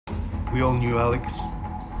We all knew Alex.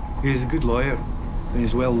 He's a good lawyer, and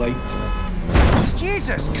he's well liked.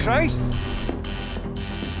 Jesus Christ!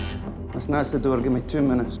 Listen, that's the door. Give me 2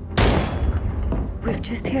 minutes. We've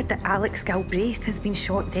just heard that Alex Galbraith has been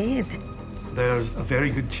shot dead. There's a very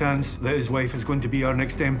good chance that his wife is going to be our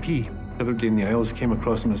next MP. Everybody in the Isles came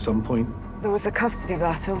across him at some point. There was a custody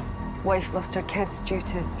battle. Wife lost her kids due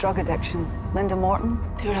to drug addiction. Linda Morton.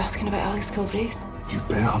 They were asking about Alex Galbraith. You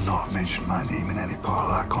better not mention my name in any part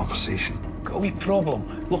of that conversation. Got a wee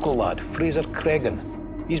problem. Local lad, Fraser Cregan.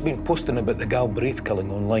 He's been posting about the Galbraith killing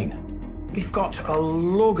online. We've got a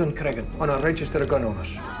Logan Cregan on our register of gun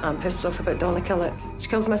owners. I'm pissed off about Donna Killick. She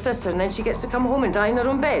kills my sister and then she gets to come home and die in her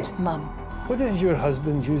own bed. Mum. What did your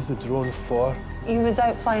husband use the drone for? He was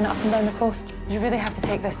out flying up and down the coast. You really have to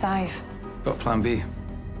take this dive. Got plan B.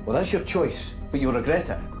 Well, that's your choice, but you'll regret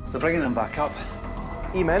it. They're bringing him back up.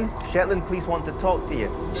 Eamon, Shetland police want to talk to you.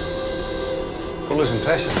 We're losing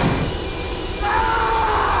pressure.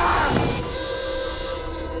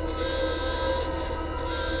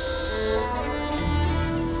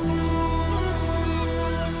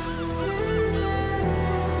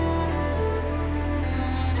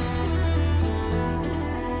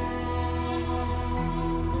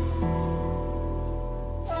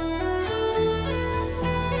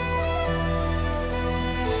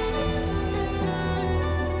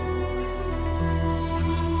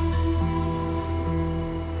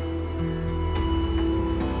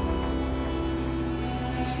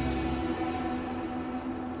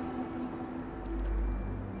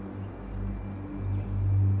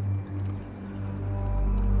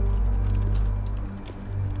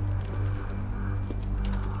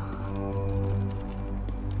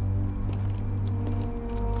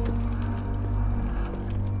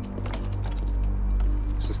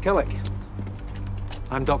 Mrs. Killick.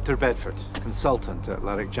 I'm Dr. Bedford, consultant at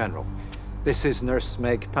Larrick General. This is Nurse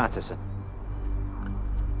Meg Pattison.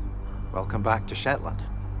 Welcome back to Shetland.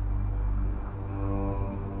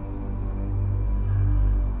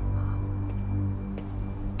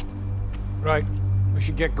 Right, we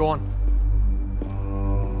should get going.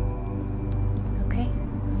 Okay.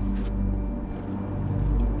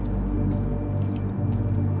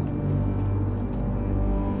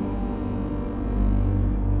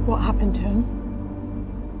 What happened to him?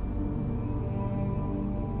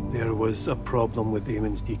 There was a problem with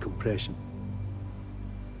Eamon's decompression.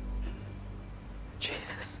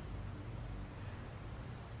 Jesus.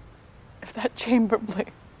 If that chamber blew,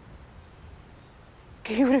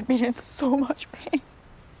 he would have been in so much pain.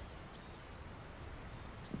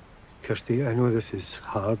 Kirsty, I know this is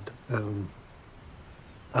hard.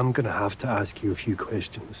 I'm gonna have to ask you a few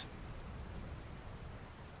questions.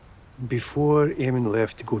 Before Eamon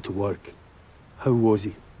left to go to work, how was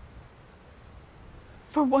he?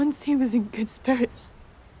 For once, he was in good spirits.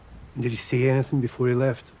 Did he say anything before he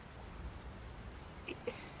left?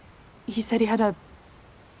 He said he had a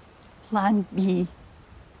plan B.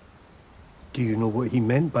 Do you know what he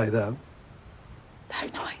meant by that? I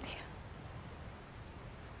have no idea.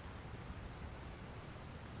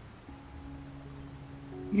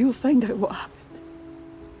 You'll find out what happened.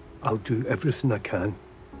 I'll do everything I can.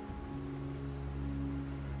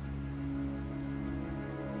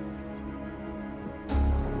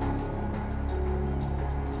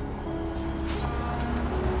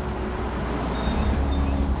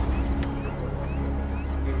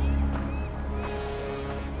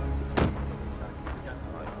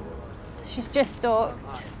 She's just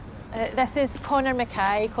docked. This is Connor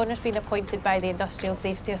Mackay. Connor's been appointed by the Industrial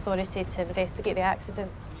Safety Authority to investigate the accident.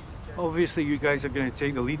 Obviously, you guys are going to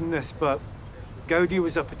take the lead in this, but Gowdy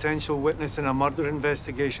was a potential witness in a murder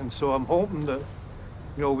investigation, so I'm hoping that,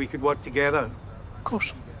 we could work together. Of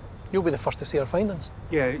course. You'll be the first to see our findings.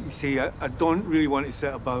 Yeah, you see, I don't really want to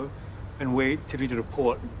sit about and wait to read a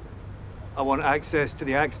report. I want access to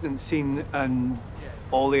the accident scene and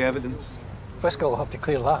all the evidence. Fiscal will have to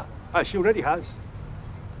clear that. She already has.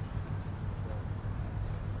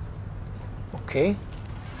 Okay.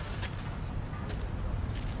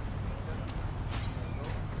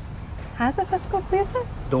 Has the fiscal cleared it?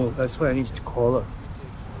 No, that's why I need to call her.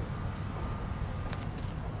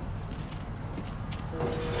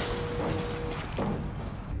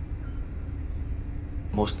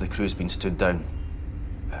 Most of the crew's been stood down.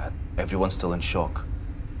 Everyone's still in shock.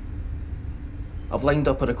 I've lined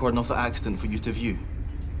up a recording of the accident for you to view.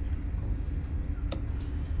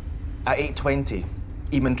 At 8:20,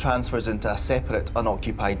 Eamon transfers into a separate,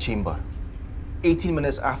 unoccupied chamber. 18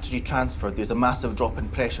 minutes after he transferred, there's a massive drop in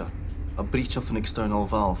pressure, a breach of an external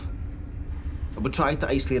valve. I would try to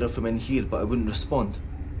isolate her from in here, but I wouldn't respond.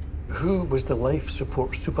 Who was the life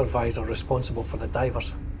support supervisor responsible for the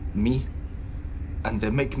divers? Me and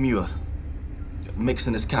Mick Muir. Mick's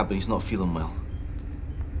in his cabin, he's not feeling well.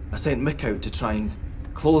 I sent Mick out to try and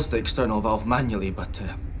close the external valve manually, but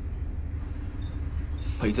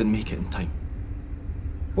he didn't make it in time.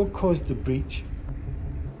 What caused the breach?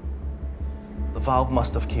 The valve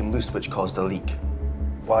must have came loose, which caused a leak.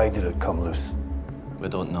 Why did it come loose? We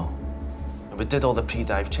don't know. And we did all the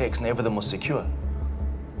pre-dive checks and everything was secure.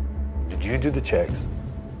 Did you do the checks?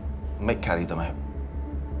 Mick carried them out.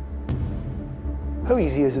 How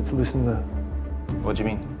easy is it to loosen the... What do you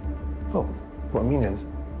mean? Oh, what I mean is,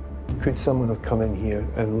 could someone have come in here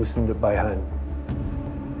and loosened it by hand?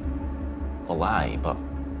 Well, aye, but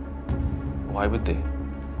why would they?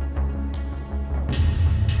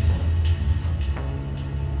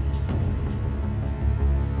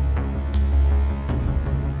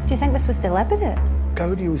 Do you think this was deliberate?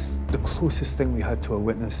 Gowdy was the closest thing we had to a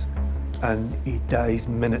witness, and he dies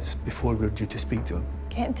minutes before we were due to speak to him.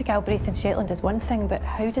 Getting to Galbraith and Shetland is one thing, but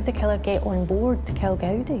how did the killer get on board to kill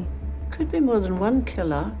Gowdy? Could be more than one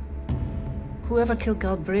killer. Whoever killed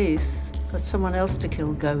Galbraith got someone else to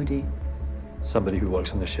kill Gowdy. Somebody who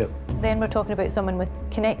works on the ship. Then we're talking about someone with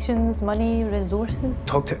connections, money, resources.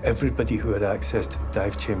 Talk to everybody who had access to the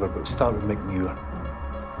dive chamber, but start with Mick Muir.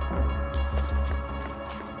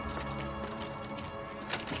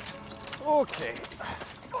 Okay.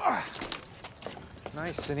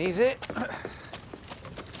 Nice and easy.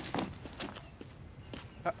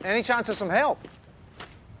 Any chance of some help?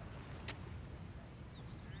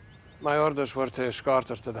 My orders were to escort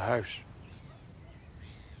her to the house.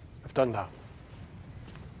 I've done that.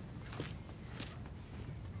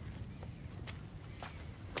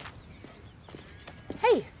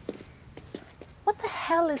 Hey, what the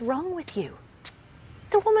hell is wrong with you?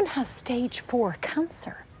 The woman has stage 4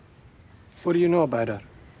 cancer. What do you know about her?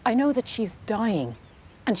 I know that she's dying,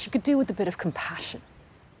 and she could do with a bit of compassion.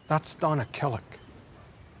 That's Donna Killick.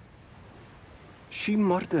 She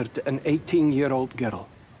murdered an 18-year-old girl,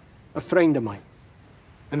 a friend of mine.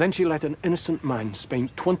 And then she let an innocent man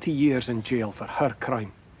spend 20 years in jail for her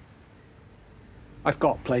crime. I've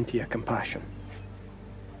got plenty of compassion,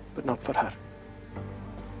 but not for her.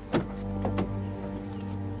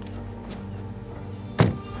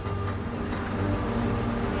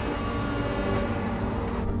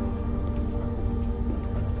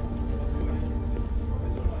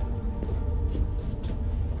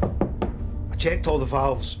 Checked all the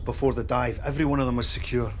valves before the dive. Every one of them was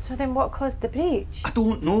secure. So then what caused the breach? I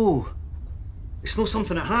don't know. It's not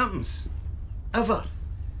something that happens. Ever.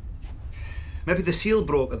 Maybe the seal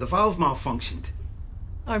broke or the valve malfunctioned.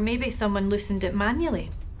 Or maybe someone loosened it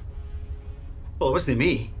manually. Well, it wasn't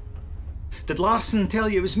me. Did Larson tell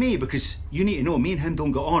you it was me? Because you need to know, me and him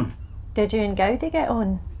don't get on. Did you and Gowdy get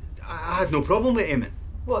on? I had no problem with Eamon.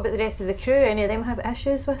 What about the rest of the crew? Any of them have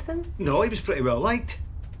issues with him? No, he was pretty well liked.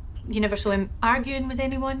 You never saw him arguing with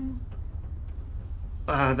anyone?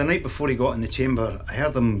 The night before he got in the chamber, I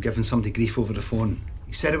heard him giving somebody grief over the phone.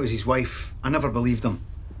 He said it was his wife. I never believed him.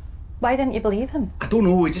 Why didn't you believe him? I don't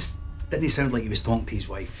know, he just didn't sound like he was talking to his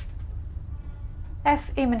wife.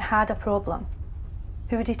 If Eamon had a problem,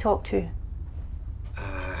 who would he talk to?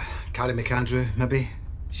 Carrie McAndrew, maybe.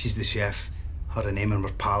 She's the chef. Her and Eamon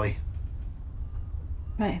were pally.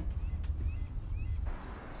 Right.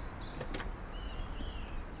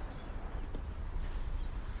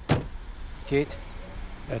 Kate,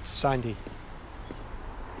 it's Sandy.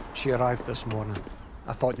 She arrived this morning.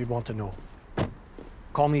 I thought you'd want to know.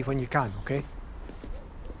 Call me when you can, okay?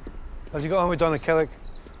 How'd you get on with Donna Killick?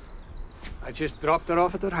 I just dropped her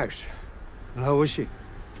off at her house. And how was she?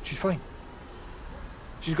 She's fine.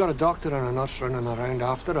 She's got a doctor and a nurse running around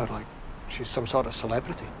after her like she's some sort of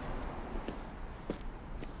celebrity.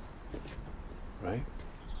 Right.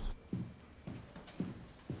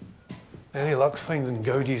 Any luck finding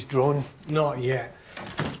Gowdy's drone? Not yet.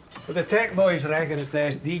 But the tech boys reckon it's the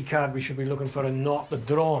SD card we should be looking for and not the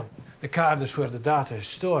drone. The card is where the data is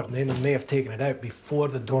stored, and they may have taken it out before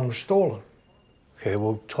the drone was stolen. Okay,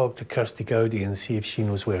 we'll talk to Kirsty Gowdy and see if she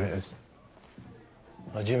knows where it is.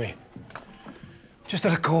 Now, Jimmy, just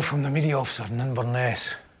had a call from the media officer in Inverness.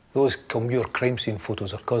 Those Kilmuir crime scene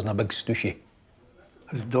photos are causing a big stooshy.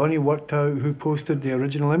 Has Donnie worked out who posted the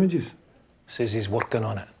original images? Says he's working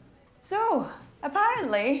on it. So,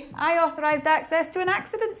 apparently, I authorised access to an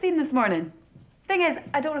accident scene this morning. Thing is,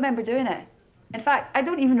 I don't remember doing it. In fact, I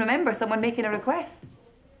don't even remember someone making a request.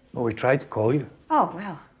 Well, we tried to call you. Oh,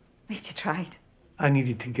 well, at least you tried. I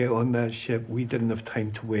needed to get on that ship. We didn't have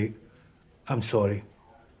time to wait. I'm sorry.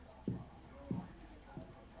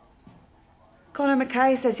 Connor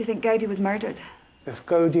Mackay says you think Gowdy was murdered. If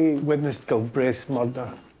Gowdy witnessed Galbraith's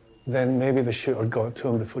murder, Then maybe the shooter got to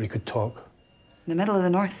him before he could talk. In the middle of the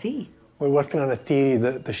North Sea. We're working on a theory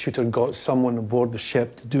that the shooter got someone aboard the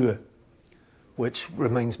ship to do it. Which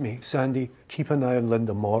reminds me, Sandy, keep an eye on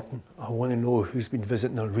Linda Morton. I want to know who's been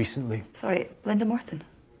visiting her recently. Sorry, Linda Morton?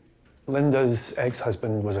 Linda's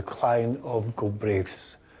ex-husband was a client of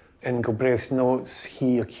Galbraith's. In Galbraith's notes,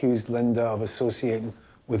 he accused Linda of associating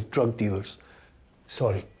with drug dealers.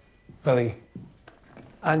 Sorry, Billy.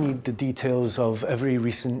 I need the details of every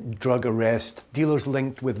recent drug arrest, dealers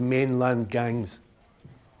linked with mainland gangs.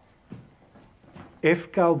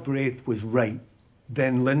 If Galbraith was right,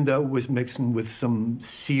 then Linda was mixing with some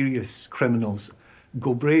serious criminals.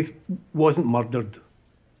 Galbraith wasn't murdered.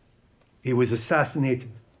 He was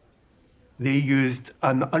assassinated. They used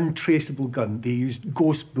an untraceable gun. They used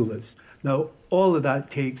ghost bullets. Now, all of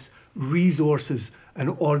that takes resources and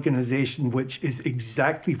organisation, which is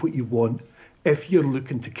exactly what you want if you're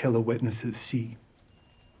looking to kill a witness at sea.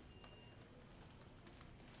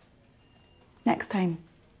 Next time,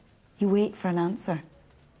 you wait for an answer.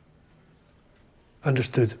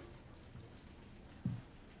 Understood.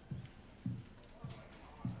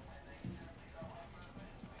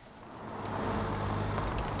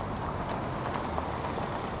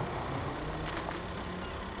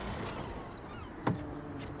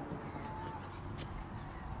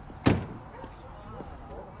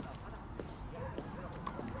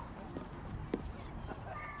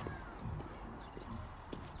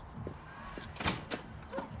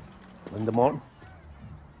 Linda Morton?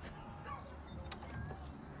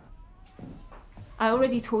 I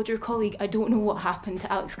already told your colleague I don't know what happened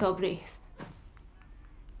to Alex Galbraith.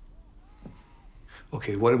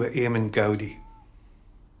 Okay, what about Eamon Gowdy?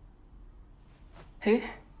 Who?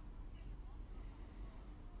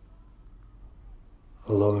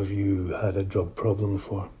 How long have you had a drug problem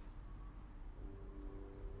for?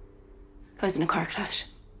 I was in a car crash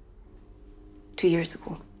 2 years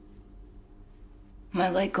ago. My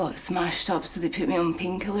leg got smashed up, so they put me on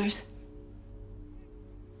painkillers.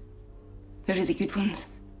 The really good ones.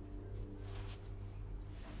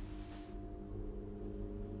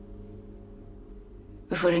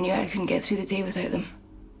 Before I knew it, I couldn't get through the day without them.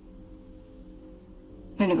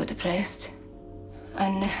 Then I got depressed.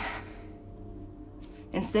 And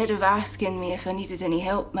instead of asking me if I needed any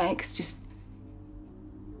help, my ex just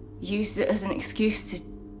used it as an excuse to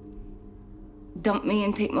dump me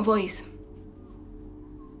and take my boys.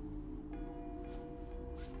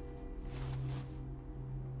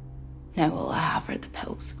 Now all I have are the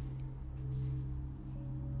pills.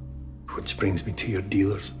 Which brings me to your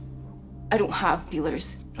dealers. I don't have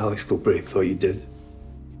dealers. Alex Galbraith thought you did.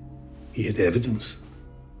 He had evidence.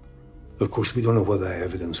 Of course, we don't know what that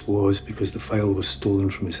evidence was because the file was stolen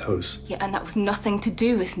from his house. Yeah, and that was nothing to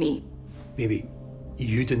do with me. Maybe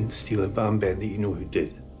you didn't steal it, but I'm betting that you know who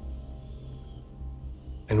did.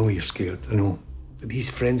 I know you're scared, I know. But these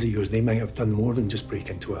friends of yours, they might have done more than just break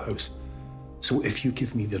into a house. So if you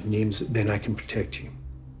give me their names, then I can protect you.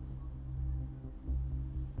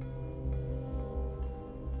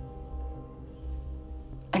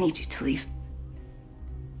 I need you to leave.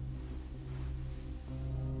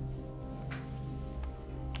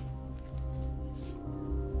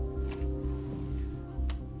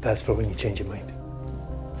 That's for when you change your mind.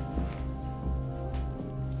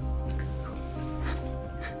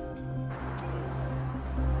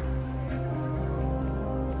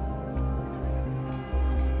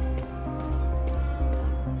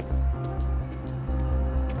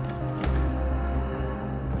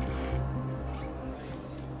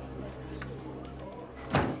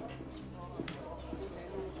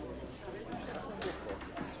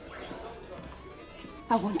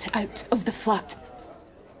 I want out of the flat.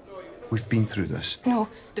 We've been through this. No,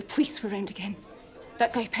 the police were round again.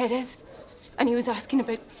 That guy Perez, and he was asking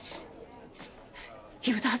about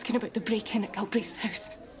the break-in at Galbraith's house.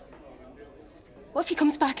 What if he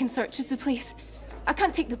comes back and searches the place? I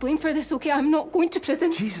can't take the blame for this, okay? I'm not going to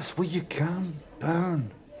prison. Jesus, will you calm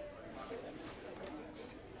down?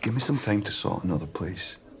 Give me some time to sort another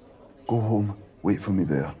place. Go home, wait for me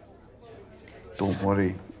there. Don't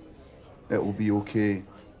worry. It will be okay.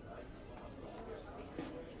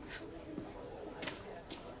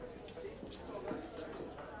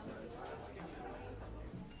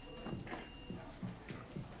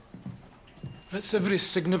 That's every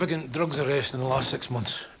significant drugs arrest in the last 6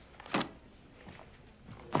 months.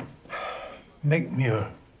 Mick Muir.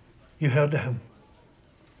 You heard of him?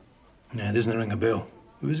 Yeah, it doesn't ring a bell.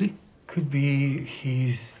 Who is he? Could be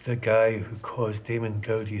he's the guy who caused Damon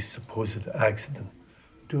Gowdy's supposed accident.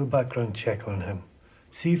 Do a background check on him.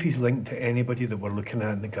 See if he's linked to anybody that we're looking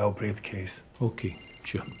at in the Galbraith case. Okay,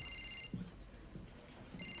 sure.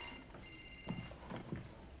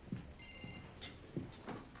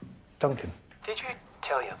 Duncan. Did you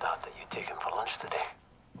tell your dad that you'd taken for lunch today?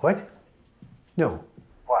 What? No.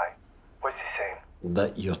 Why? What's he saying?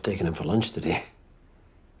 That you're taking him for lunch today.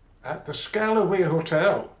 At the Scalloway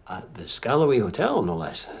Hotel. At the Scalloway Hotel, no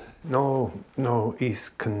less. No, he's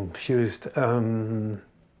confused. Put him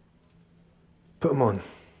on.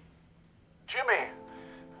 Jimmy!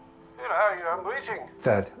 Where are you? I'm waiting.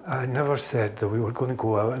 Dad, I never said that we were going to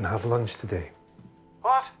go out and have lunch today.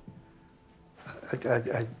 What?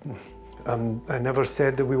 I never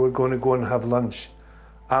said that we were going to go and have lunch.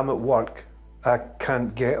 I'm at work. I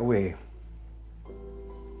can't get away.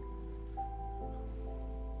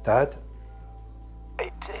 Dad?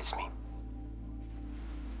 It's me.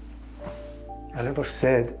 I never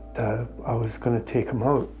said that I was going to take him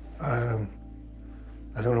out. I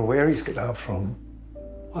don't know where he's got that from.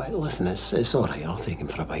 All right, listen, it's all right. I'll take him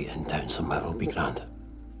for a bite in town somewhere. It'll be grand.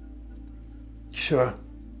 Sure.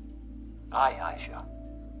 Aye, sure.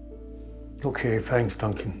 Okay, thanks,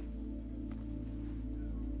 Duncan.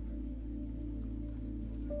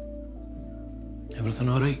 Everything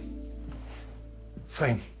all right?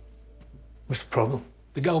 Fine. What's the problem?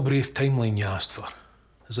 The Galbraith timeline you asked for.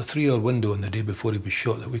 There's a 3-hour window on the day before he was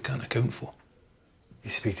shot that we can't account for. You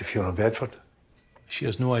speak to Fiona Bedford? She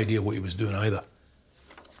has no idea what he was doing either.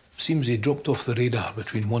 Seems he dropped off the radar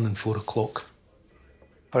between 1 and 4 o'clock.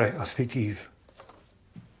 All right, I'll speak to Eve.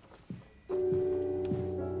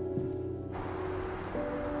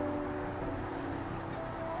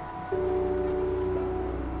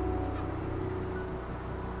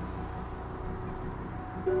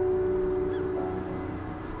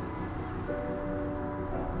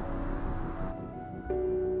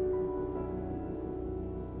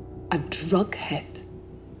 A drug hit?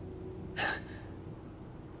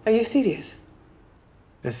 Are you serious?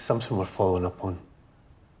 This is something we're following up on.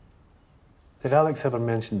 Did Alex ever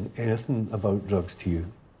mention anything about drugs to you?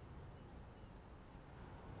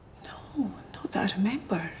 No, not that I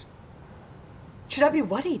remember. Should I be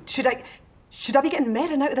worried? Should I be getting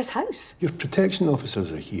Merrin out of this house? Your protection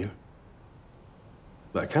officers are here.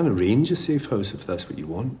 But I can't arrange a safe house if that's what you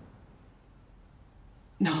want.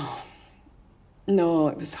 No,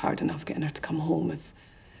 it was hard enough getting her to come home.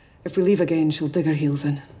 If we leave again, she'll dig her heels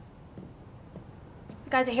in. The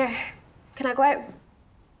guys are here. Can I go out?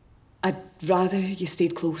 I'd rather you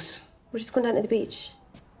stayed close. We're just going down to the beach.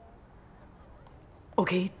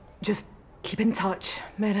 Okay, just keep in touch,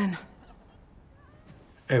 Merrin.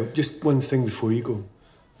 Just one thing before you go.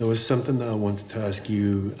 There was something that I wanted to ask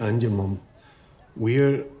you and your mum.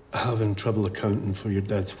 We're having trouble accounting for your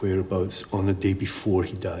dad's whereabouts on the day before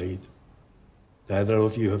he died. Do either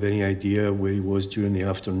of you have any idea where he was during the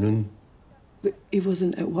afternoon? But he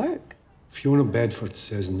wasn't at work. Fiona Bedford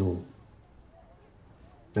says no.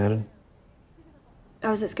 Merrin? I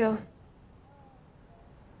was at school.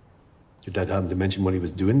 Your dad happened to mention what he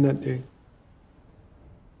was doing that day?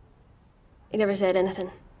 He never said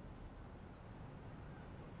anything.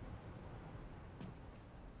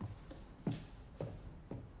 I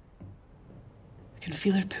can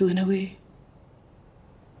feel her pulling away.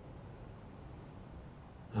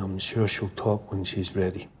 I'm sure she'll talk when she's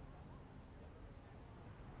ready.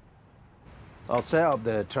 I'll set up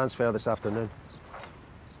the transfer this afternoon.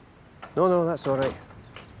 No, that's all right.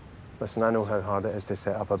 Listen, I know how hard it is to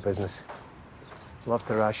set up a business. Love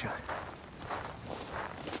to rash you.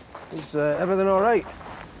 Is everything all right?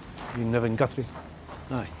 You live in Guthrie?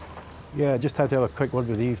 Aye. Yeah, just had to have a quick word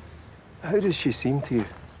with Eve. How does she seem to you?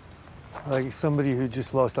 Like somebody who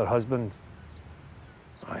just lost her husband.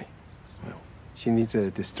 Aye. Well, she needs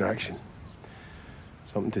a distraction.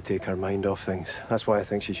 Something to take her mind off things. That's why I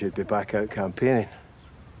think she should be back out campaigning.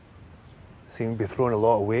 Seem to be throwing a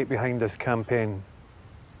lot of weight behind this campaign.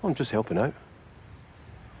 I'm just helping out.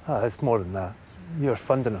 It's more than that. You're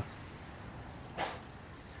funding her.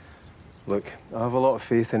 Look, I have a lot of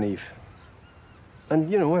faith in Eve.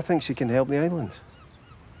 And, you know, I think she can help the islands.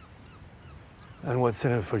 And what's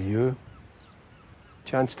in it for you?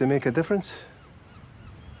 Chance to make a difference.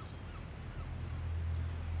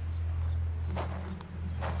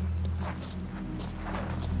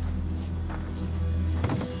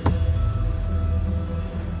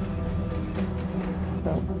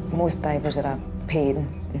 Well, most divers are a pain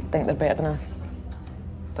and think they're better than us.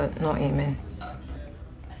 But not Eamon.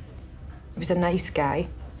 He was a nice guy.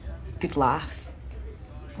 Good laugh.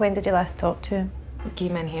 When did you last talk to him? He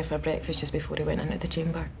came in here for breakfast just before he went into the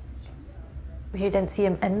chamber. You didn't see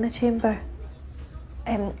him in the chamber?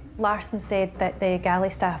 Larson said that the galley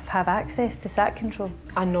staff have access to SAT control.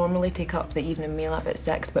 I normally take up the evening mail up at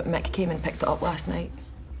 6, but Mick came and picked it up last night.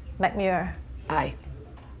 Mick Muir? Aye.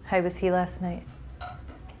 How was he last night?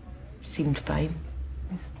 Seemed fine.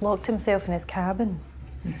 He's locked himself in his cabin.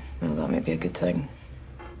 Well, that might be a good thing.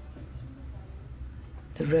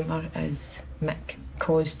 The rumour is Mick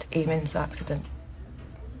caused Eamon's accident.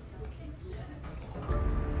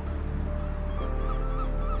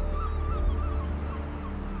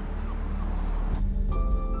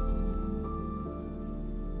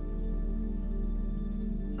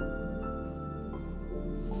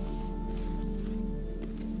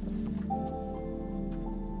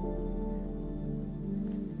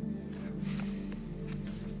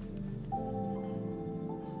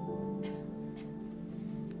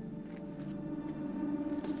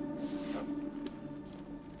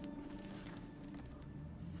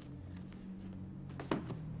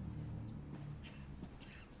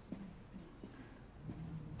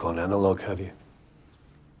 Gone analog, have you?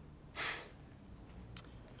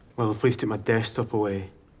 Well, the police took my desktop away.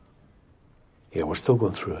 Yeah, we're still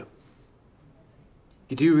going through it.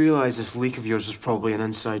 You do realise this leak of yours was probably an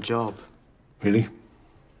inside job? Really?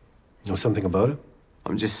 Know something about it?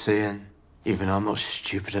 I'm just saying, even I'm not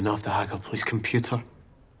stupid enough to hack a police computer.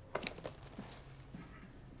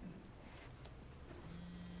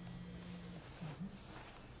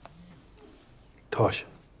 Tosh.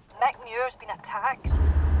 Mick Muir's been attacked.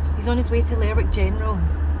 He's on his way to Lerwick General.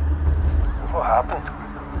 What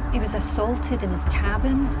happened? He was assaulted in his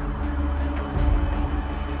cabin.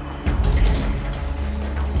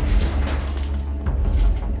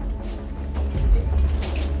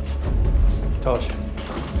 Tosh,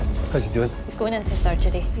 how's he doing? He's going into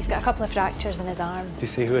surgery. He's got a couple of fractures in his arm. Do you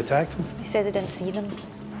say who attacked him? He says he didn't see them.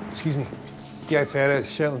 Excuse me. Guy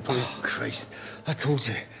Perez, Shetland Police. Oh, Christ. I told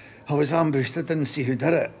you. I was ambushed. I didn't see who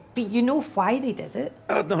did it. But you know why they did it?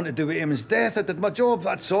 I had nothing to do with Eamon's death. I did my job,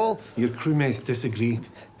 that's all. Your crewmates disagree.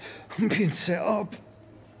 I'm being set up.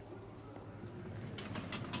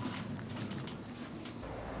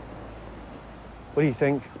 What do you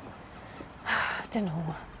think? I don't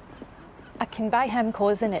know. I can buy him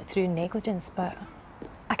causing it through negligence, but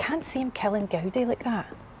I can't see him killing Gowdy like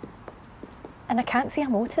that. And I can't see a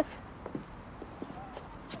motive.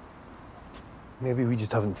 Maybe we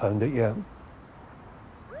just haven't found it yet.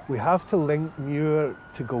 We have to link Muir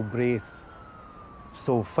to Galbraith,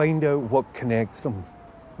 so find out what connects them.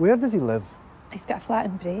 Where does he live? He's got a flat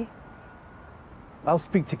in Bray. I'll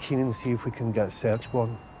speak to Keenan and see if we can get a search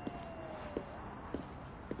warrant.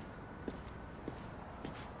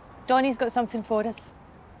 Donnie's got something for us.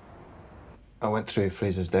 I went through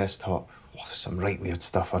Fraser's desktop. Oh, there's some right weird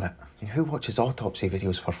stuff on it. Who watches autopsy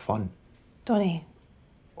videos for fun? Donnie.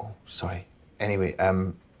 Oh, sorry. Anyway,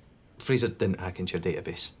 Fraser didn't hack into your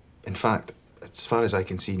database. In fact, as far as I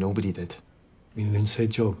can see, nobody did. You mean an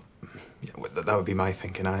inside job? Yeah, well, that would be my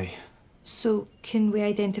thinking, aye. So, can we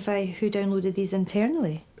identify who downloaded these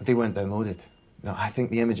internally? They weren't downloaded. No, I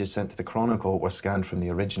think the images sent to the Chronicle were scanned from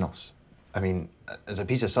the originals. I mean, as a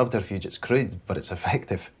piece of subterfuge, it's crude, but it's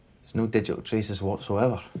effective. There's no digital traces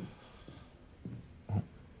whatsoever. Oh,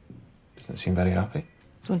 doesn't seem very happy.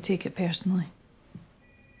 Don't take it personally.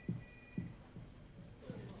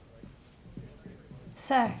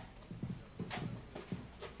 Sir,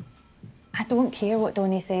 I don't care what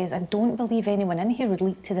Donnie says. I don't believe anyone in here would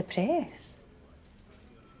leak to the press.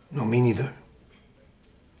 No, me neither.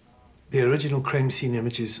 The original crime scene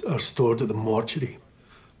images are stored at the mortuary.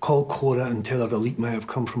 Call Cora and tell her the leak might have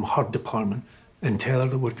come from her department, and tell her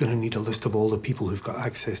that we're going to need a list of all the people who've got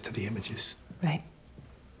access to the images. Right.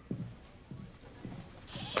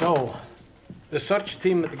 So, the search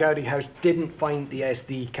team at the Gowdy house didn't find the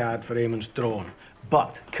SD card for Eamon's drone,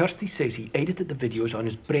 but Kirsty says he edited the videos on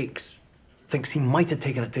his breaks. Thinks he might have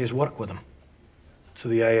taken it to his work with him. So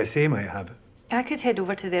the ISA might have it. I could head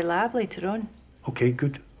over to their lab later on. Okay,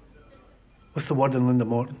 good. What's the word on Linda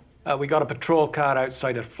Morton? We got a patrol car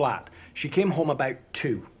outside her flat. She came home about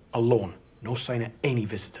 2, alone. No sign of any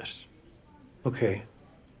visitors. Okay.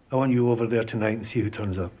 I want you over there tonight and see who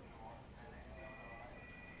turns up.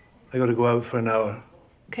 I gotta go out for an hour.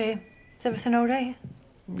 Okay. Is everything all right?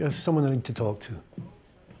 There's someone I need to talk to.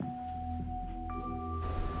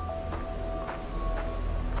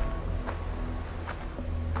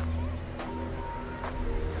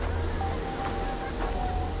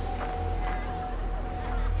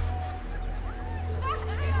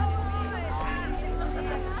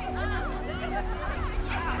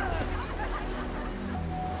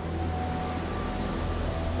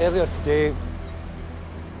 Earlier today,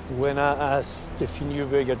 when I asked if you knew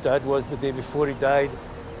where your dad was the day before he died,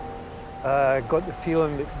 I got the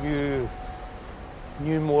feeling that you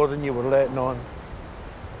knew more than you were letting on.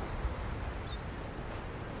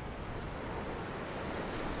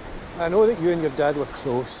 I know that you and your dad were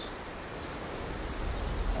close.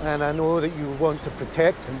 And I know that you want to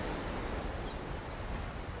protect him.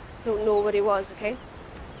 Don't know what he was, okay?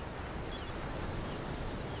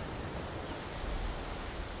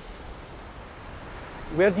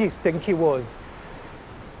 Where do you think he was?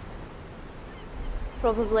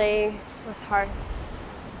 Probably with her.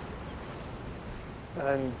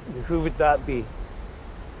 And who would that be?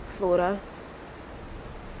 Flora.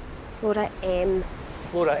 Flora M.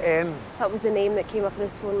 Flora M. That was the name that came up on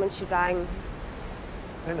his phone when she rang.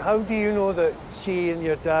 And how do you know that she and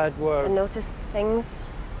your dad were... I noticed things.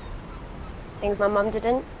 Things my mum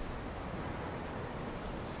didn't.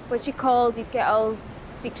 When she called, he'd get all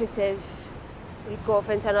secretive. We'd go off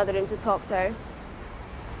into another room to talk to her.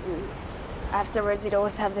 And afterwards, he'd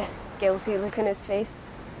always have this guilty look on his face.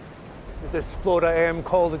 Did this Flora M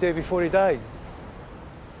call the day before he died?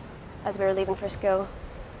 As we were leaving for school.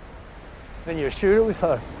 And you're sure it was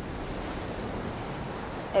her?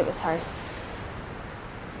 It was her.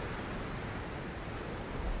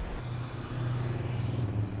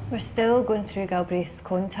 We're still going through Galbraith's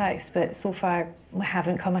contacts, but so far we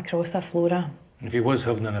haven't come across a Flora. If he was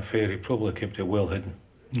having an affair, he probably kept it well hidden.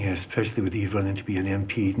 Yeah, especially with Eve running to be an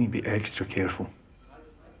MP, you need to be extra careful.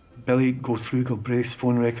 Billy, go through Galbraith's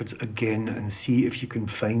phone records again and see if you can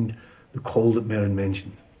find the call that Merrin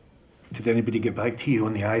mentioned. Did anybody get back to you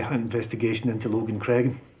on the eye hunt investigation into Logan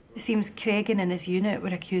Cregan? It seems Cregan and his unit were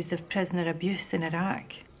accused of prisoner abuse in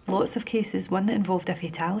Iraq. Lots of cases, one that involved a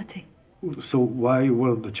fatality. So why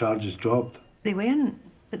were the charges dropped? They weren't,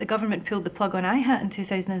 but the government pulled the plug on IHAT in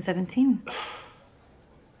 2017.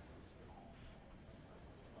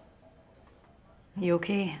 You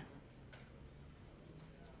okay?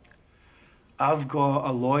 I've got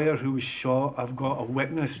a lawyer who was shot. I've got a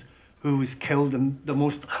witness who was killed in the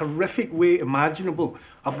most horrific way imaginable.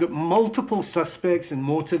 I've got multiple suspects and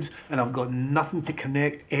motives, and I've got nothing to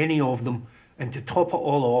connect any of them. And to top it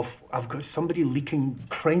all off, I've got somebody leaking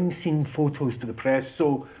crime scene photos to the press,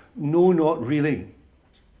 so no, not really.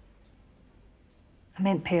 I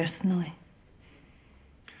meant personally.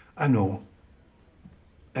 I know.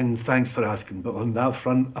 And thanks for asking, but on that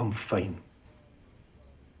front, I'm fine.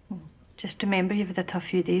 Just remember, you've had a tough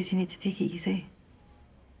few days. You need to take it easy.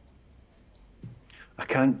 I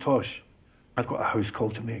can't, Tosh. I've got a house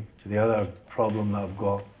call to make to the other problem that I've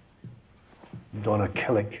got. Donna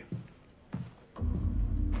Killick.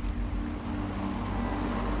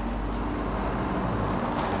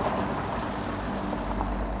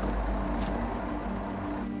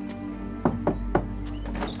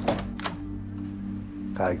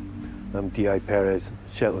 Hi, I'm D.I. Perez,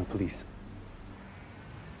 Shetland Police.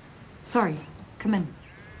 Sorry, come in.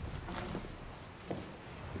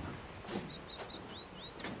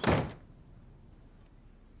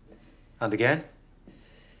 And again?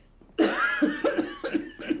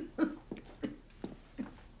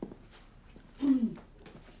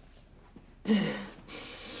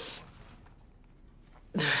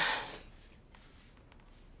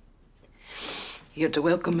 Here to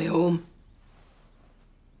welcome me home.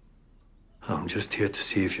 I'm just here to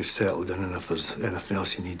see if you've settled in and if there's anything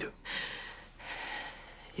else you need.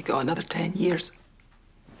 You got another 10 years.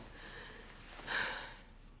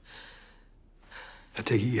 I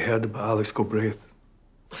take it you heard about Alex Galbraith.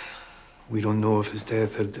 We don't know if his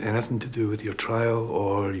death had anything to do with your trial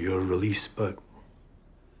or your release, but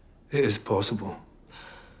it is possible.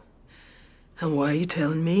 And why are you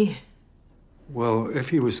telling me? Well, if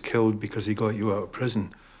he was killed because he got you out of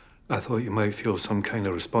prison, I thought you might feel some kind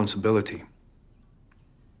of responsibility.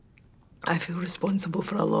 I feel responsible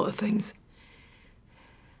for a lot of things,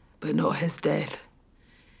 but not his death.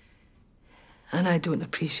 And I don't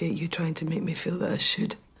appreciate you trying to make me feel that I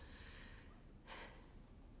should.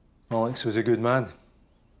 Alex was a good man.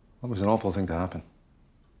 That was an awful thing to happen.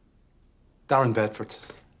 Darren Bedford,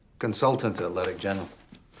 consultant at Lyric General.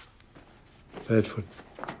 Bedford?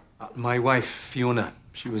 My wife, Fiona.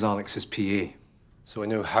 She was Alex's PA. So I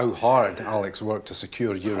know how hard Alex worked to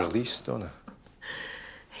secure your release, Donna.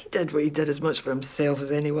 He did what he did as much for himself as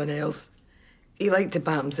anyone else. He liked to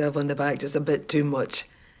pat himself on the back just a bit too much.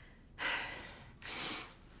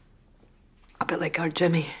 A bit like our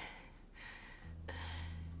Jimmy.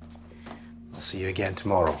 I'll see you again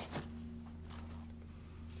tomorrow.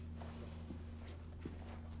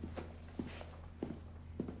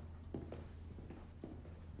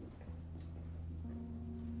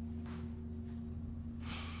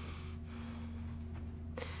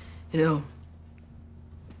 You know,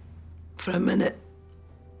 for a minute,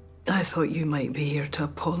 I thought you might be here to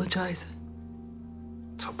apologize.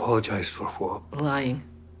 To apologize for what? Lying.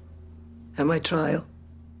 At my trial.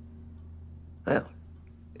 Well,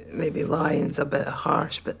 maybe lying's a bit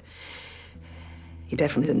harsh, but he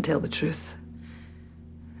definitely didn't tell the truth.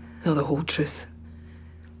 No, the whole truth.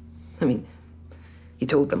 I mean, he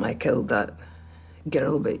told them I killed that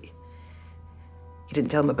girl, but he didn't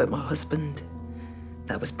tell them about my husband.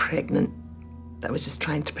 That was pregnant. That was just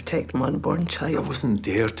trying to protect my unborn child. I wasn't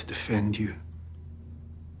there to defend you.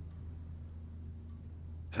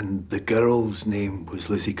 And the girl's name was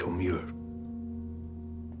Lizzie Kilmuir.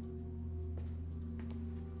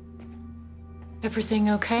 Everything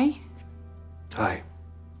okay? Aye.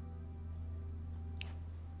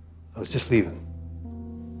 I was just leaving.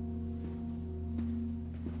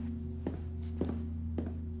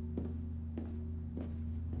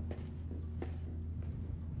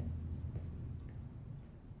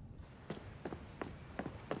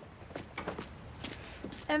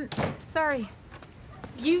 Sorry.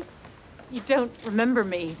 You don't remember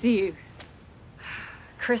me, do you?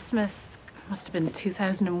 Christmas must have been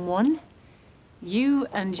 2001. You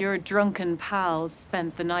and your drunken pals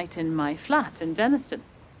spent the night in my flat in Denniston.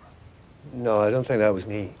 No, I don't think that was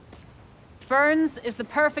me. Burns is the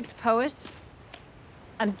perfect poet,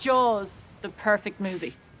 and Jaws the perfect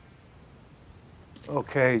movie.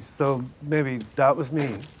 Okay, so maybe that was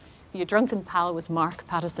me. Your drunken pal was Mark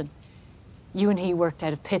Pattison. You and he worked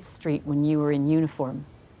out of Pitt Street when you were in uniform.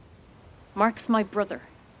 Mark's my brother.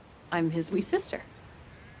 I'm his wee sister.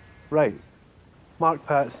 Right. Mark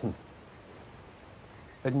Pattison.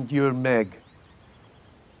 And you're Meg.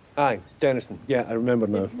 Aye, Denniston. Yeah, I remember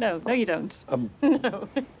now. No, you don't. No,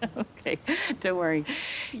 okay, don't worry.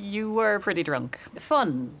 You were pretty drunk.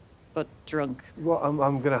 Fun, but drunk. Well,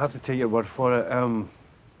 I'm going to have to take your word for it.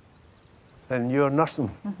 And you're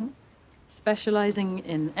nursing. Specialising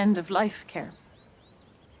in end-of-life care.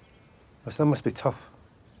 Yes, that must be tough.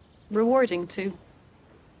 Rewarding, too.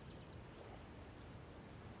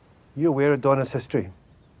 You aware of Donna's history?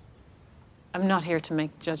 I'm not here to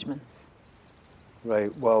make judgments.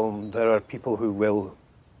 Right, well, there are people who will.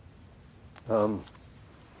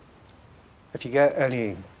 If you get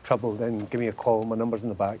any trouble, then give me a call. My number's in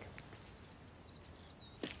the back.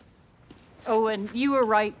 Oh, and you were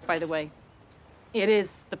right, by the way. It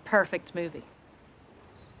is the perfect movie.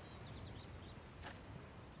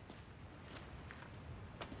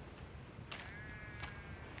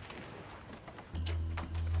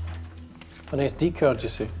 An SD card, you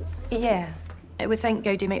see? Yeah. We think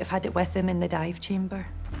Gowdy might have had it with him in the dive chamber.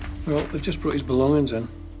 Well, they've just brought his belongings in.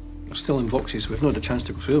 They're still in boxes. We've not had a chance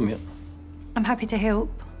to go through them yet. I'm happy to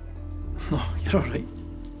help. No, you're all right.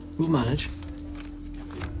 We'll manage.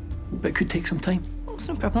 But it could take some time. It's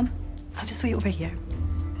no problem. I'll just wait over here.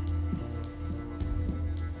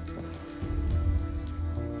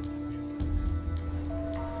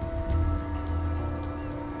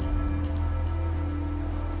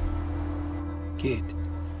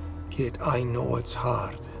 Kate, I know it's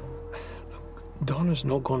hard. Look, Donna's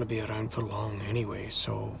not going to be around for long anyway,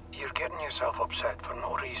 so... You're getting yourself upset for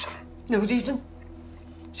no reason. No reason?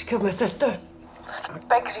 She killed my sister. That's a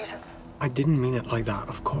big reason. I didn't mean it like that.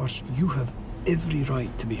 Of course, you have every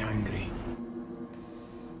right to be angry.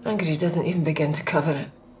 Angry doesn't even begin to cover it.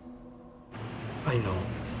 I know.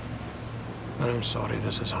 And I'm sorry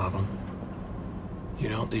this has happened. You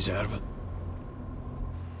don't deserve it.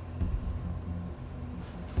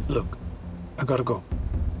 Look, I gotta go.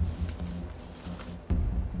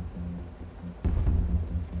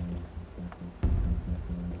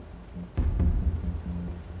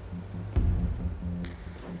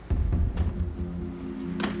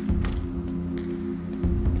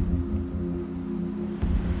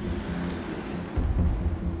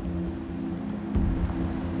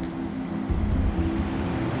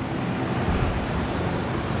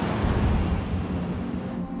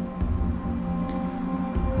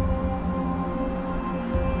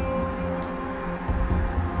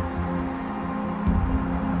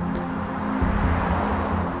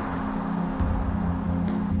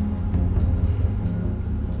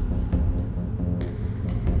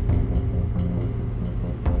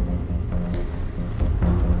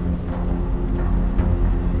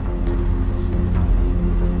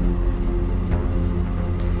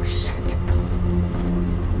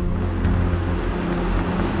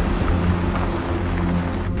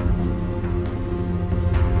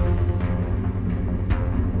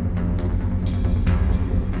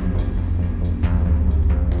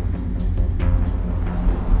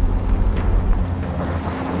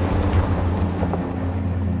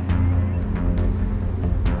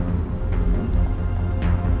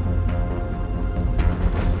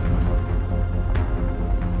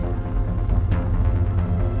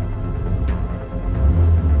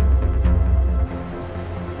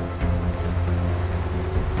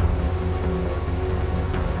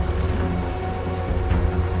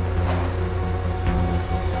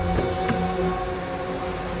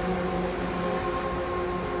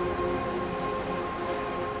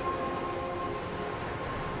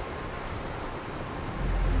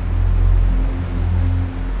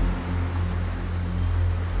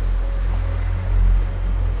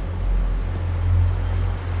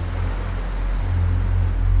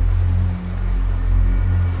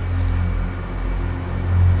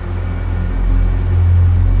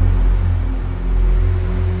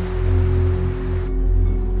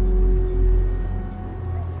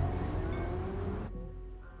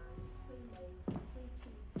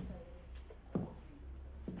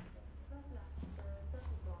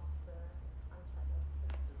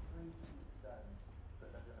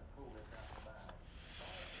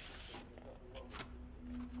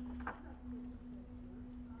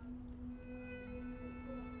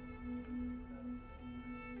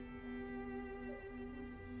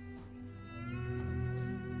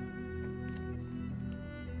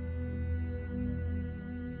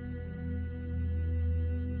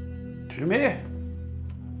 Jimmy?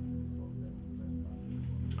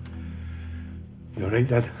 You all right,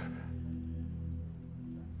 Dad?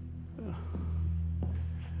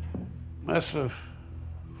 Must have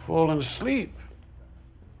fallen asleep.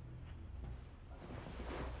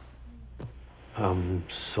 I'm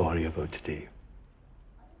sorry about today.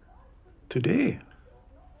 Today?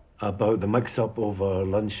 About the mix-up over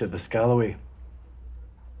lunch at the Scalloway.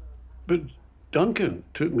 But Duncan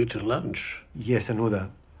took me to lunch. Yes, I know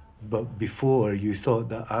that. But before, you thought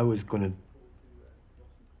that I was gonna...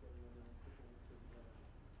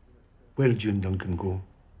 Where did you and Duncan go?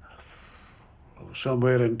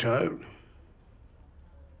 Somewhere in town.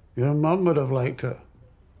 Your mum would have liked it.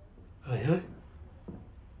 Aye, aye.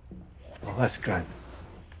 Well, that's grand.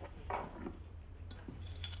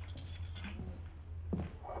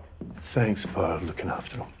 Thanks for looking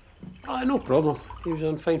after him. Ah, no problem. He was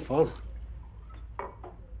on fine form.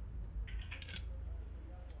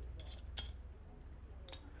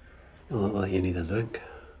 You look like you need a drink.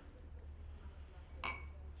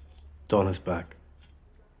 Donna's back.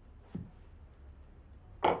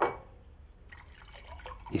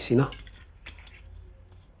 You seen her?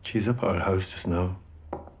 She's up at our house just now.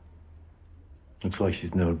 Looks like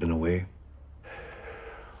she's never been away.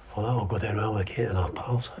 Well, that'll go down well with Kate and our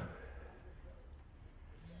pals.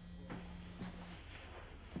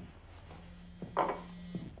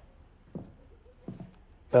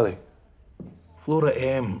 Billy, Flora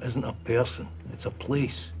M isn't a person, it's a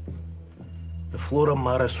place. The Flora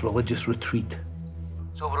Maris Religious Retreat.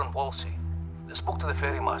 It's over in Walsey. They spoke to the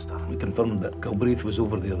ferrymaster. We confirmed that Galbraith was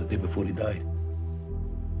over there the day before he died.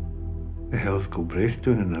 The hell's Galbraith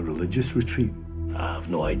doing in a religious retreat? I have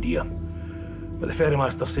no idea. But the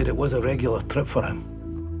ferrymaster said it was a regular trip for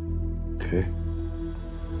him. Okay.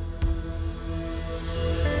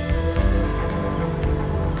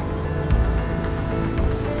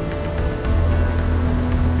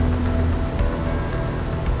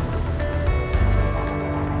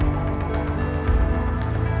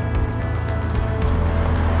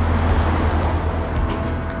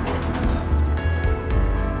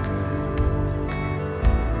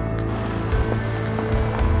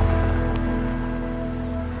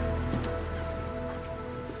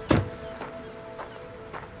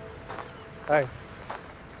 Hi.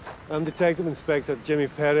 I'm Detective Inspector Jimmy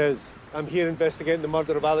Perez. I'm here investigating the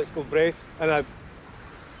murder of Alex Galbraith, and I've...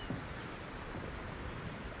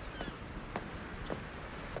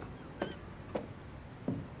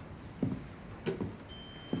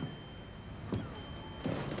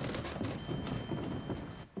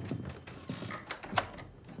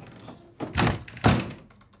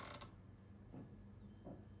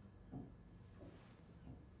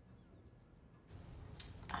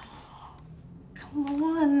 Come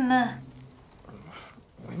on.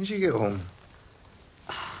 When did you get home?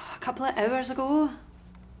 A couple of hours ago.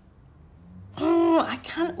 Oh, I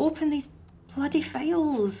can't open these bloody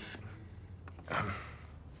files.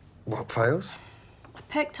 What files? I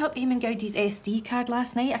picked up Eamon Gowdy's SD card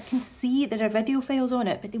last night. I can see there are video files on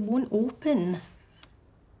it, but they won't open.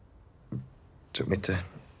 Took me to...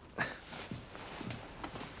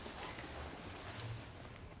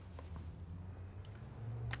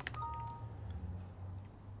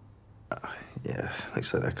 Yeah,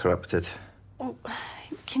 looks like they're corrupted. Oh,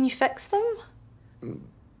 can you fix them?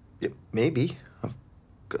 Yeah, maybe. I've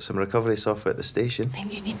got some recovery software at the station.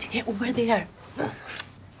 Then you need to get over there.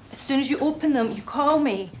 As soon as you open them, you call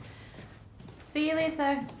me. See you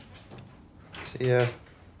later. See ya.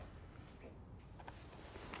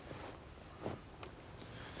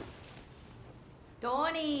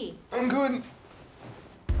 Donnie! I'm going.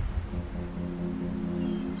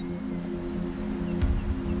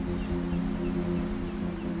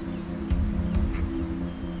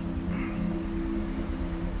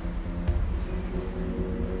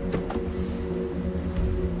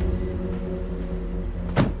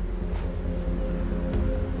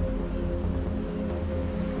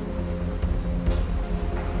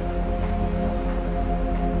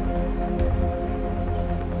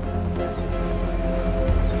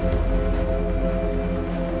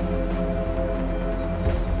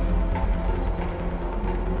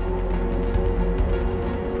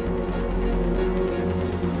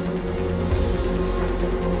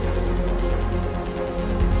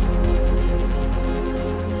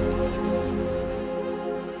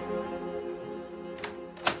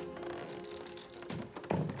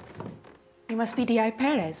 You must be D.I.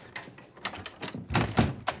 Perez.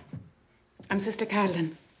 I'm Sister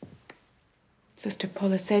Carolyn. Sister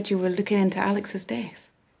Paula said you were looking into Alex's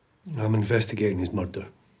death. I'm investigating his murder.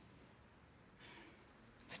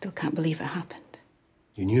 Still can't believe it happened.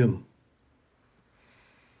 You knew him?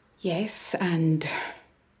 Yes and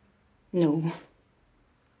no.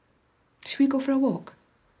 Should we go for a walk?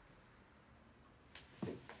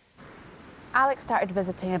 Alex started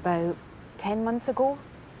visiting about 10 months ago.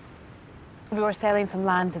 We were selling some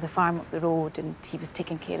land to the farm up the road and he was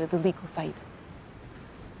taking care of the legal side.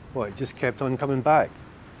 What, he just kept on coming back?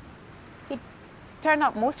 He'd turn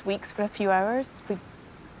up most weeks for a few hours. We'd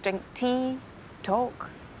drink tea, talk.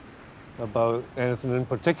 About anything in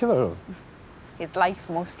particular? His life,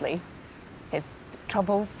 mostly. His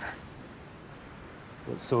troubles.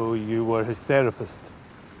 So you were his therapist?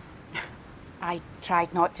 I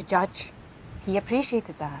tried not to judge. He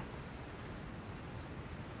appreciated that.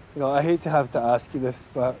 You know, I hate to have to ask you this,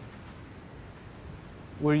 but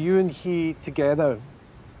were you and he together?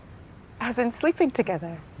 As in sleeping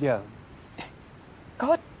together? Yeah.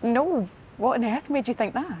 God, no. What on earth made you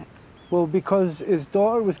think that? Well, because his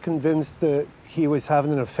daughter was convinced that he was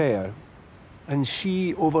having an affair, and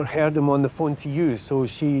she overheard him on the phone to you, so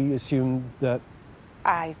she assumed that...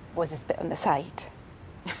 I was a bit on the side.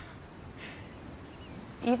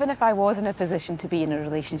 Even if I was in a position to be in a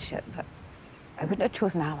relationship, I wouldn't have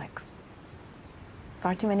chosen Alex.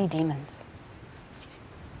 Far too many demons.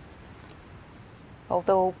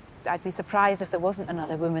 Although, I'd be surprised if there wasn't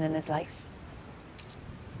another woman in his life.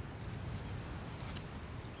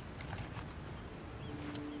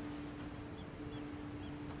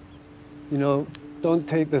 You know, don't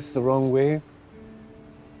take this the wrong way,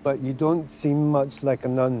 but you don't seem much like a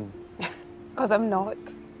nun. 'Cause I'm not.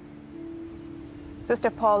 Sister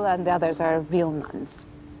Paula and the others are real nuns.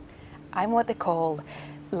 I'm what they call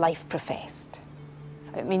life professed.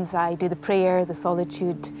 It means I do the prayer, the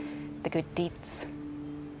solitude, the good deeds.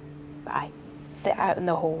 I sit out in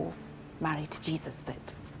the whole married to Jesus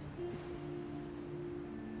bit.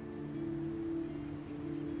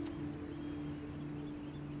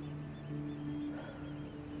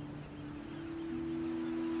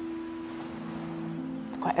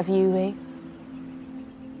 It's quite a view, eh?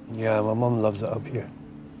 Yeah, my mum loves it up here.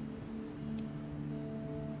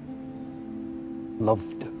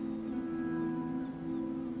 Loved.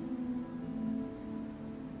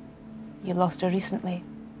 You lost her recently.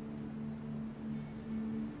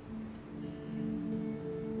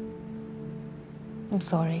 I'm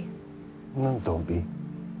sorry. No, don't be.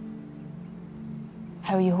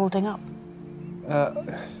 How are you holding up?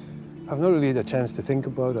 I've not really had a chance to think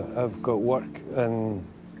about it. I've got work and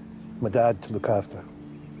my dad to look after.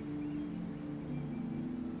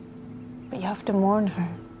 But you have to mourn her.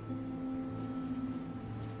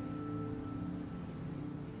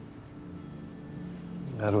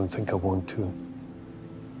 I don't think I want to.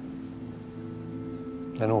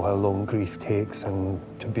 I know how long grief takes, and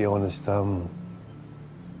to be honest,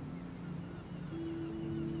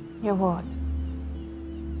 You're what?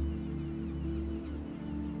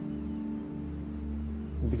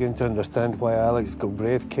 I begin to understand why Alex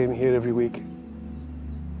Galbraith came here every week.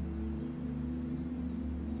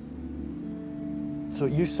 So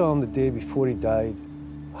you saw him the day before he died.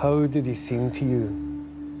 How did he seem to you?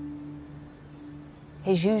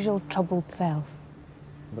 His usual troubled self.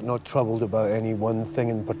 But not troubled about any one thing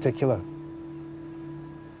in particular?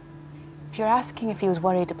 If you're asking if he was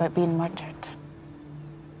worried about being murdered,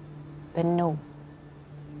 then no.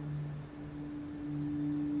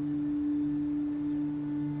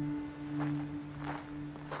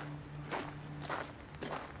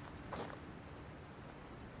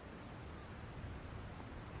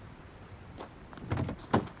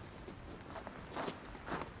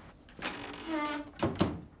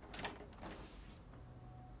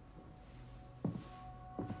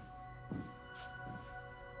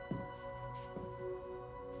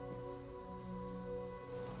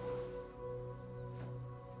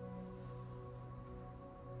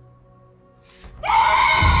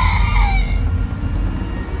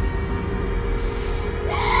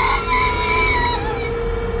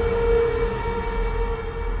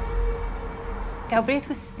 Galbraith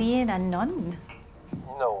was seeing a nun.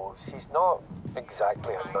 No, she's not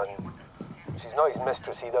exactly a nun. She's not his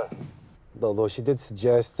mistress either. Although she did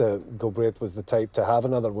suggest that Galbraith was the type to have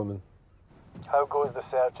another woman. How goes the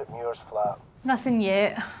search at Muir's flat? Nothing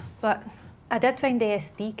yet, but I did find the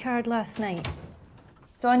SD card last night.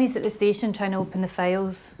 Donnie's at the station trying to open the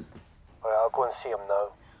files. All right, I'll go and see him now.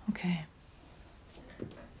 Okay.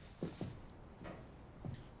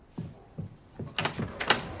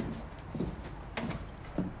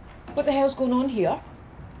 What the hell's going on here?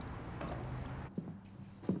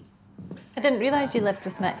 I didn't realise you lived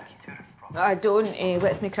with Mick. I don't. He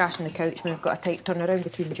lets me crash on the couch when I've got a tight turnaround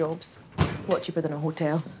between jobs. A lot cheaper than a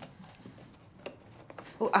hotel.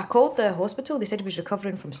 Well, I called the hospital. They said he was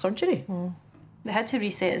recovering from surgery. They had to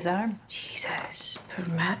reset his arm. Jesus, poor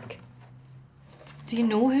Mick. Do you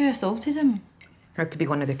know who assaulted him? Had to be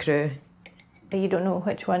one of the crew. But you don't know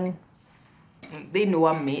which one? They know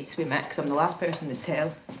I'm mates with Mick, so I'm the last person to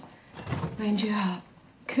tell. Mind you, I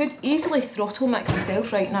could easily throttle Mick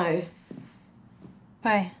myself right now.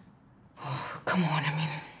 Why? Oh, come on, I mean,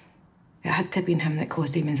 it had to have been him that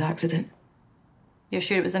caused Damon's accident. You're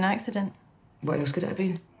sure it was an accident? What else could it have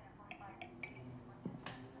been?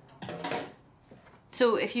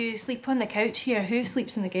 So if you sleep on the couch here, who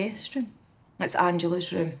sleeps in the guest room? It's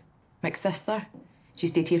Angela's room, Mick's sister. She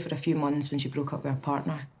stayed here for a few months when she broke up with her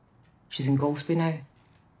partner. She's in Golspie now.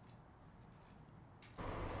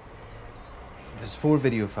 There's 4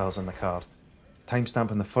 video files on the card.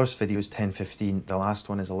 Timestamp on the first video is 10:15, the last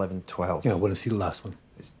one is 11:12. Yeah, I want to see the last one.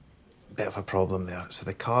 It's a bit of a problem there. So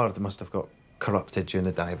the card must have got corrupted during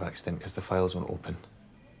the dive accident because the files won't open.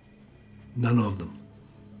 None of them.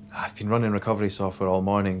 I've been running recovery software all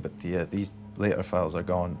morning, but these later files are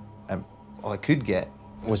gone. All I could get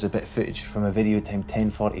was a bit of footage from a video time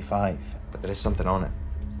 10:45, but there is something on it.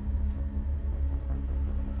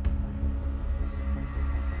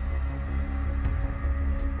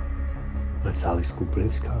 That's Alex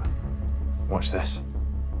Galbraith's car. Watch this.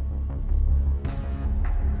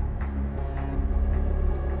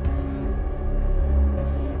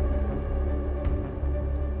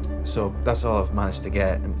 So that's all I've managed to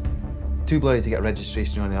get, and it's too blurry to get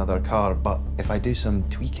registration on the other car, but if I do some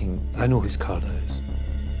tweaking... I know whose car that is.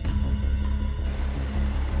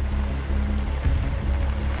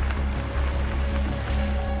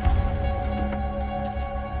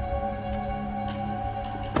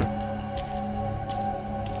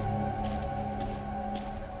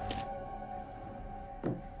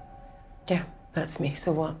 Yeah, that's me.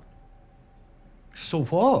 So what? So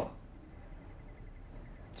what?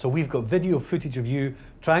 So we've got video footage of you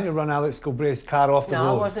trying to run Alex Galbraith's car off the road.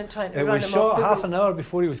 No, I wasn't trying to run him off the road. It was shot half an hour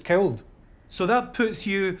before he was killed. So that puts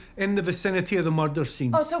you in the vicinity of the murder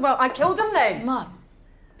scene. Oh, so well, I killed him then? Mum.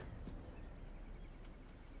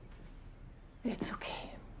 It's okay.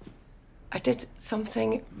 I did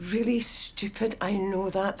something really stupid, I know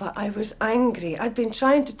that, but I was angry. I'd been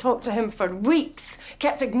trying to talk to him for weeks,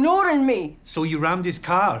 kept ignoring me. So you rammed his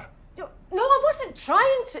car? No, I wasn't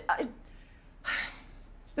trying to.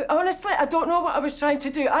 But honestly, I don't know what I was trying to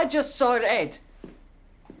do. I just saw red.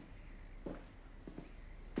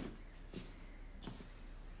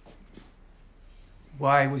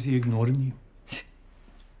 Why was he ignoring you?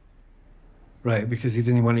 Right, because he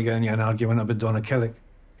didn't want to get into an argument about Donna Killick.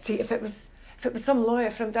 See, if it was some lawyer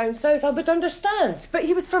from down south, I would understand. But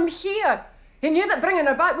he was from here. He knew that bringing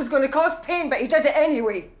her back was going to cause pain, but he did it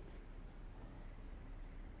anyway.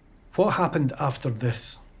 What happened after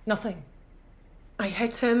this? Nothing. I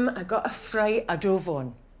hit him, I got a fright, I drove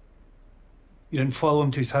on. You didn't follow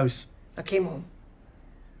him to his house? I came home.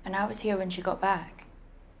 And I was here when she got back.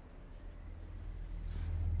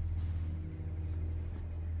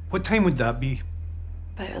 What time would that be?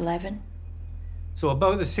 About 11. So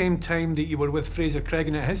about the same time that you were with Fraser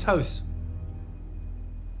Cregan at his house?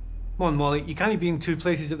 Come on, Molly, you can't be in 2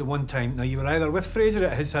 places at the one time. Now, you were either with Fraser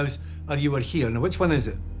at his house or you were here. Now, which one is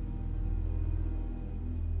it?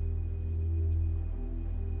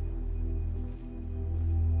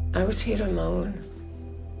 I was here on my own.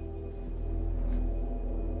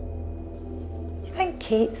 Do you think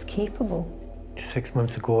Kate's capable? 6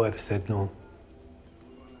 months ago, I'd have said no.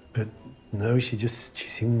 But now she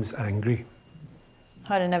seems angry.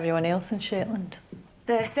 Her and everyone else in Shetland.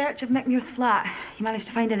 The search of Mick Muir's flat, you managed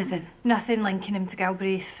to find anything? Nothing linking him to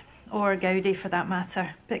Galbraith, or Gowdy for that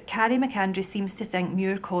matter. But Carrie McAndrew seems to think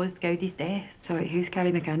Muir caused Gowdy's death. Sorry, who's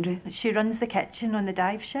Carrie McAndrew? She runs the kitchen on the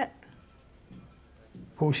dive ship.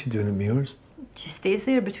 What was she doing at Muir's? She stays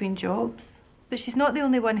there between jobs. But she's not the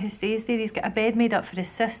only one who stays there. He's got a bed made up for his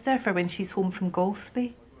sister for when she's home from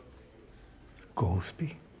Golspie.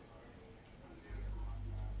 Golspie?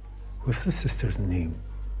 What's the sister's name?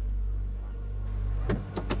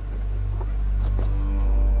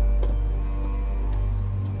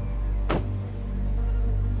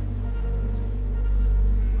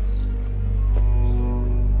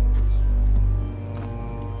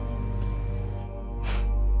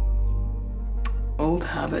 Old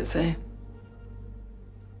habits, eh?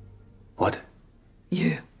 What?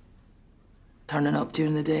 You. Turning up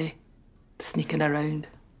during the day, sneaking around.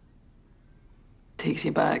 Takes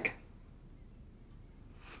you back.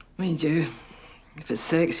 Mind you, if it's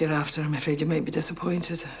sex you're after, I'm afraid you might be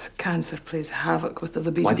disappointed. Cancer plays havoc with the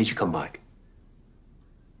libido. Why did you come back?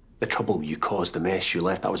 The trouble you caused, the mess you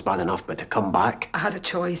left, that was bad enough, but to come back? I had a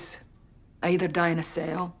choice. I either die in a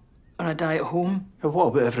cell Or I die at home. And what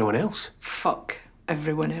about everyone else? Fuck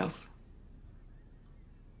everyone else.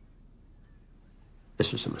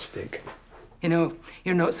 This was a mistake. You know,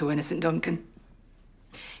 you're not so innocent, Duncan.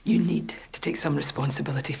 You need to take some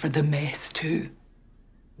responsibility for the mess, too.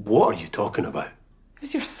 What are you talking about? It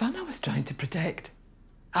was your son I was trying to protect.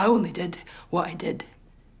 I only did what I did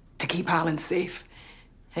to keep Alan safe.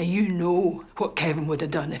 And you know what Kevin would have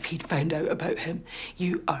done if he'd found out about him.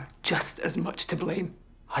 You are just as much to blame.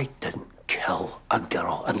 I didn't kill a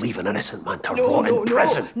girl and leave an innocent man to rot in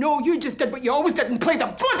prison. No, you just did what you always did and played the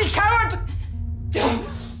bloody coward!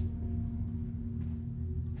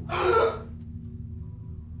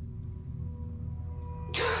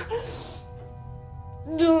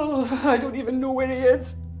 No, I don't even know where he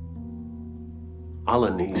is.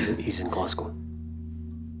 Alan, he's in Glasgow.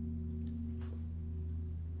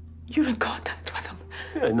 You're in contact with him?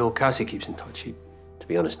 Yeah, no, Cassie keeps in touch. He, to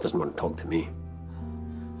be honest, doesn't want to talk to me.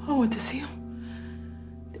 I want to see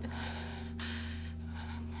him.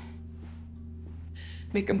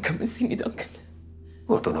 Make him come and see me, Duncan.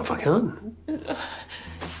 Well, I don't know if I can.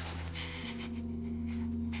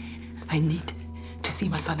 I need to see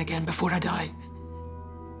my son again before I die.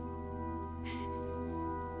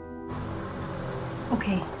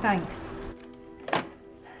 Okay, thanks.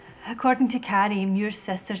 According to Carrie, Muir's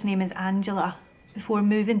sister's name is Angela. Before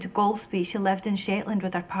moving to Golspie, she lived in Shetland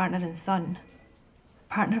with her partner and son.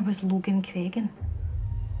 Her partner was Logan Cregan.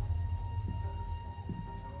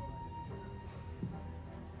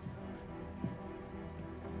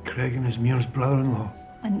 Cregan is Muir's brother-in-law.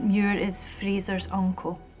 And Muir is Fraser's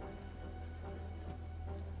uncle.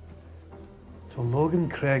 So Logan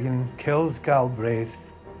Cregan kills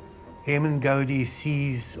Galbraith. Eamon Gowdy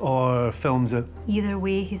sees or films it. Either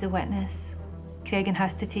way, he's a witness. Cregan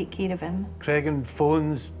has to take care of him. Cregan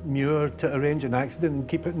phones Muir to arrange an accident and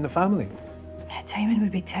keep it in the family. The timing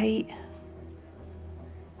would be tight.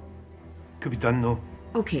 Could be done, though.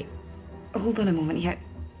 Okay, hold on a moment here.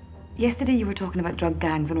 Yesterday you were talking about drug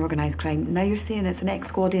gangs and organised crime. Now you're saying it's an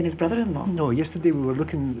ex-squaddy and his brother-in-law? No, yesterday we were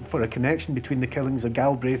looking for a connection between the killings of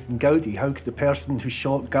Galbraith and Gowdy. How could the person who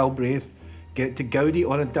shot Galbraith get to Gowdy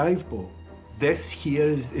on a dive boat? This here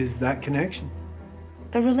is that connection.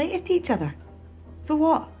 They're related to each other. So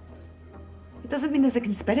what? It doesn't mean there's a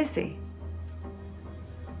conspiracy.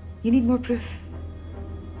 You need more proof.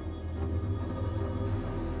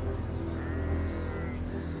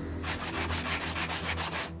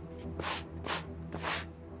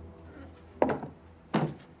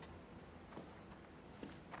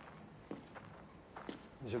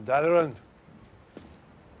 Is your dad around?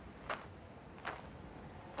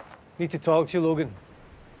 Need to talk to you, Logan.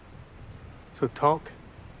 So talk.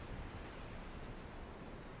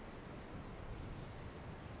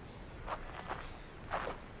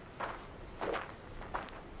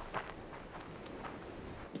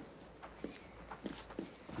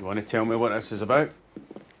 You want to tell me what this is about?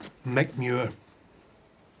 Mick Muir.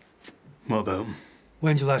 What about him?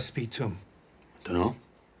 When did you last speak to him? Don't know.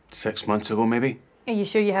 6 months ago, maybe? Are you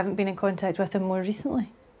sure you haven't been in contact with him more recently?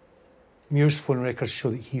 Muir's phone records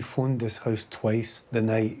show that he phoned this house twice the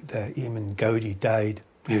night that Eamon Gowdy died.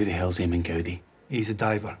 Who the hell's Eamon Gowdy? He's a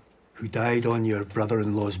diver who died on your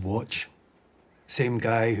brother-in-law's watch. Same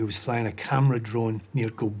guy who was flying a camera drone near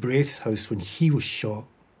Galbraith's house when he was shot.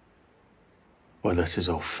 Well, this is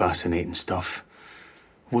all fascinating stuff.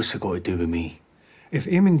 What's it got to do with me? If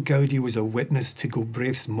Eamon Gowdy was a witness to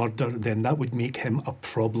Galbraith's murder, then that would make him a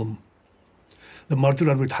problem. The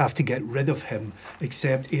murderer would have to get rid of him,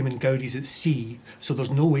 except Eamon Gowdy's at sea, so there's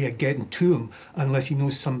no way of getting to him unless he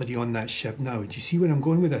knows somebody on that ship now. Do you see where I'm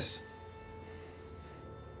going with this?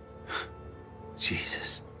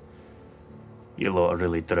 Jesus. You lot are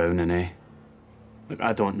really drowning, eh? Look,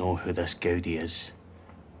 I don't know who this Gowdy is,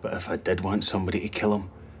 but if I did want somebody to kill him,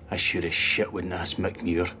 I sure as shit wouldn't ask Mick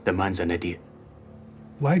Muir. The man's an idiot.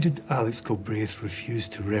 Why did Alex Galbraith refuse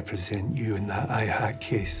to represent you in that IHAC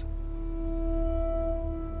case?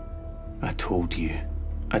 I told you,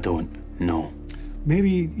 I don't know.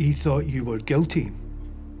 Maybe he thought you were guilty.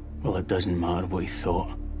 Well, it doesn't matter what he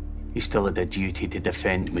thought. He still had a duty to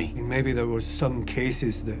defend me. Maybe there were some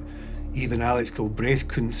cases that even Alex Galbraith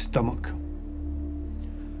couldn't stomach.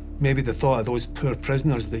 Maybe the thought of those poor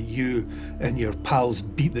prisoners that you and your pals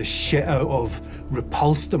beat the shit out of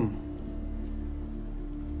repulsed him.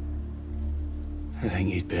 I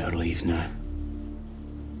think you'd better leave now.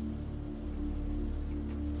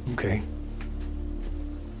 Okay.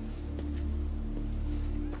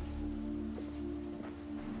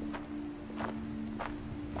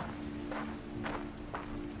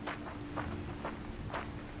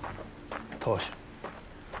 Tosh,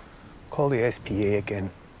 call the SPA again.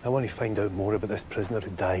 I want to find out more about this prisoner who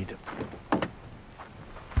died.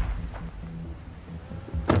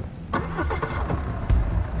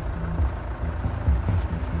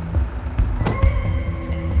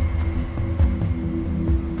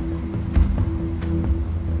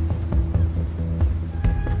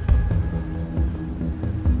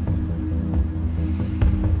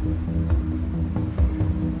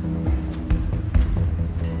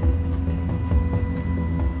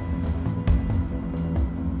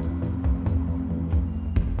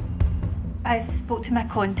 I spoke to my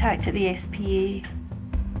contact at the SPA.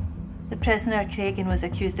 The prisoner Cregan was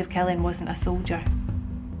accused of killing wasn't a soldier.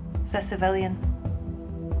 It was a civilian.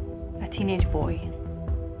 A teenage boy.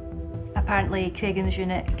 Apparently, Cregan's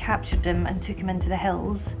unit captured him and took him into the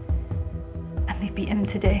hills, and they beat him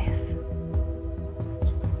to death.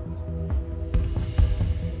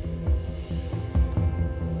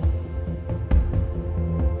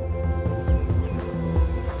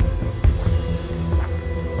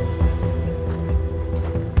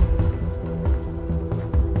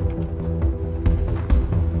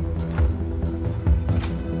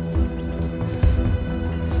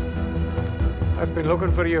 I've been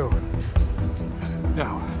looking for you.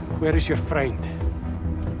 Now, where is your friend?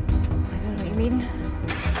 I don't know what you mean.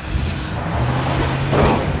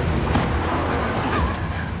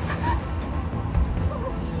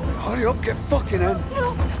 Hurry up, get fucking in.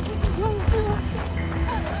 No.